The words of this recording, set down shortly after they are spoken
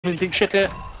Anything shit here?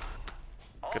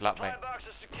 Good luck, mate.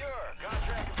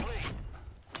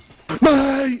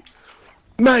 Mate!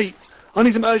 Mate! I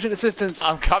need some urgent assistance.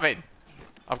 I'm coming.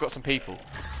 I've got some people.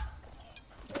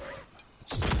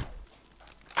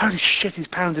 Holy shit, he's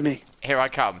pounding me. Here I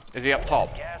come. Is he up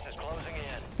top? Gas is closing in.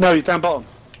 No, he's down bottom.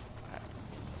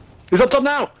 He's up top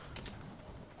now!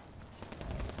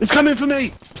 He's coming for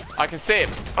me! I can see him.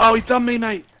 Oh, he's done me,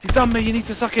 mate. He's done me. You need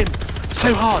to suck him.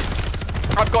 So hard.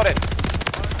 I've got him.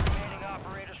 Remaining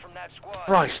operators from that squad.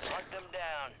 Christ. Hunt them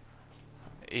down.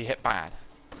 He hit bad.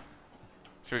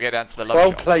 Should we go down to the lobby?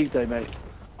 Well shop? played, though, mate.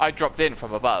 I dropped in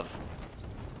from above.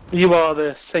 You are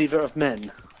the saviour of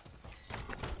men.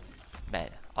 Men.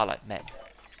 I like men.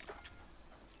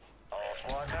 All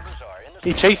squad members are in the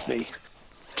He chased me.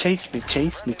 Chase me,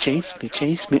 chase me, chase me,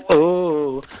 chase me.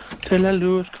 Oh, till I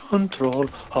lose control.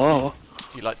 Oh.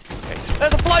 You like to be chased.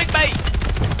 There's a bloke, mate!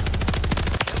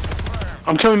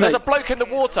 I'm coming, There's mate. a bloke in the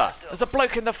water. There's a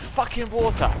bloke in the fucking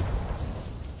water.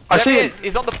 I There see he him. is.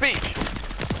 He's on the beach.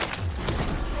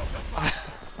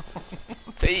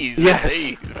 Tease. Yes.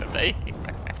 Tease with me.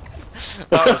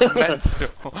 That was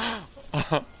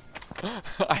mental.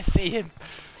 I see him.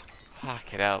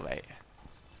 Fucking hell, mate.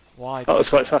 Why? That was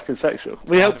quite fucking sexual.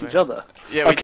 We helped each other. Yeah, we